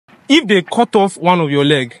If they cut off one of your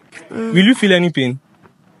leg, will you feel any pain?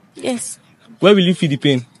 Yes. Where will you feel the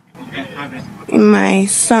pain? In my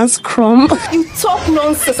son's crumb. You talk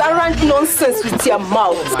nonsense, arrange nonsense with your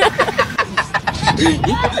mouth.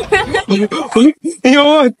 You know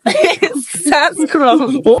what? Son's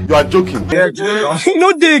crumb. You are joking.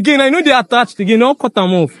 No, they again. I know they attached again. I'll cut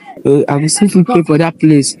them off. I will see you pay for that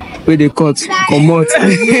place where they cut, come out.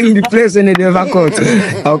 In the place when they never cut,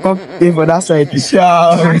 I'll come pay for that side.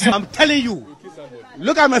 I'm telling you.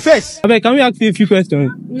 Look at my face. Abeg, can we ask you a few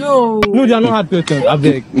questions? No. No, they are not hard questions.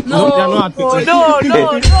 Abeg. No, they are not hard questions. No.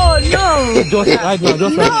 Just right now.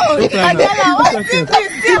 Just right now.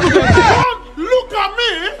 Look at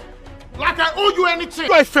me like I owe you anything.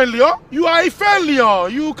 You are a failure. You are a failure.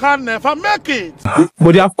 You can never make it.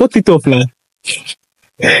 But they have cut it off now.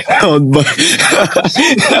 On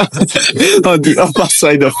the upper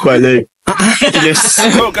side of my leg. Yes.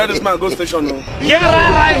 Go get this man, go station now. Get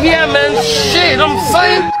out of here, man. Shit, I'm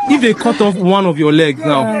saying. If they cut off one of your legs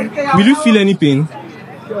now, will you feel any pain?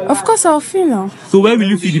 Of course I'll feel now. So where will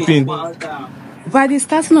you feel the pain? By the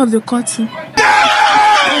starting of the cutting.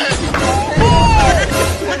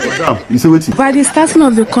 You say what? By the starting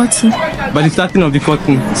of the cutting. By the starting of the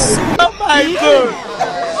cutting. Oh my God.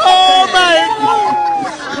 Oh my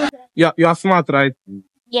God. You are smart, right?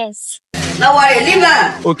 Yes. Now why leave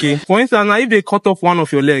her? Okay. For instance, now if they cut off one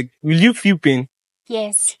of your leg, will you feel pain?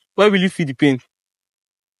 Yes. Where will you feel the pain?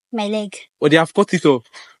 My leg. Or they have cut it off?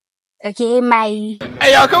 Okay, my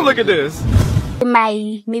Hey, y'all, come look at this.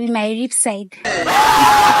 maybe my rib side.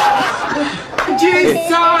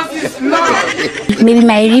 Jesus is Lord. Maybe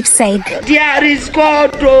my rib side. There is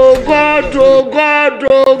God, oh God, oh God,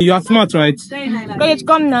 oh. You are smart, right? Wait,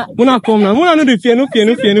 come now. Muna come now. Muna no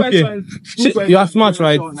fear. You are smart,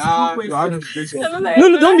 right? No,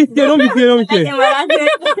 don't be scared.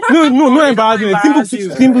 No embarrassment.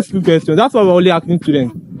 Simple question. That's why we're only asking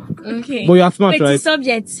students. Okay. But you are smart, right?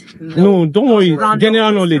 Subject. No, don't worry.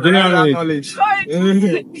 General knowledge.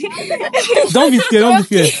 Don't be scared.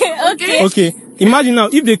 Okay. Imagine now,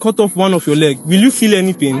 if they cut off one of your leg, will you feel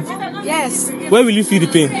any pain? Yes. Where will you feel the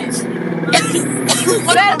pain?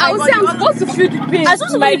 Well, I would say I'm supposed to feel the pain. I'm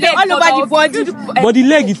supposed to feel it all over the body. But the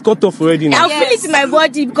leg is cut off already now. I'll feel it in my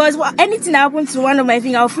body because anything that happens to one of my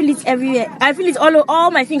fingers, I'll feel it everywhere. I feel it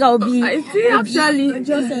all my finger will be. I feel actually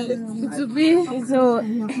just to be so.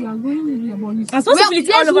 I'm supposed to feel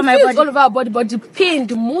it all over my body. All over our body, but the pain,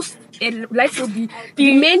 the most like will be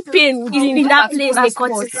the main pain will be in that place they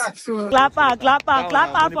cut it. So. Clap for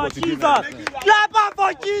Jesus. Clap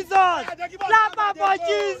for Jesus. Clap for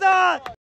Jesus.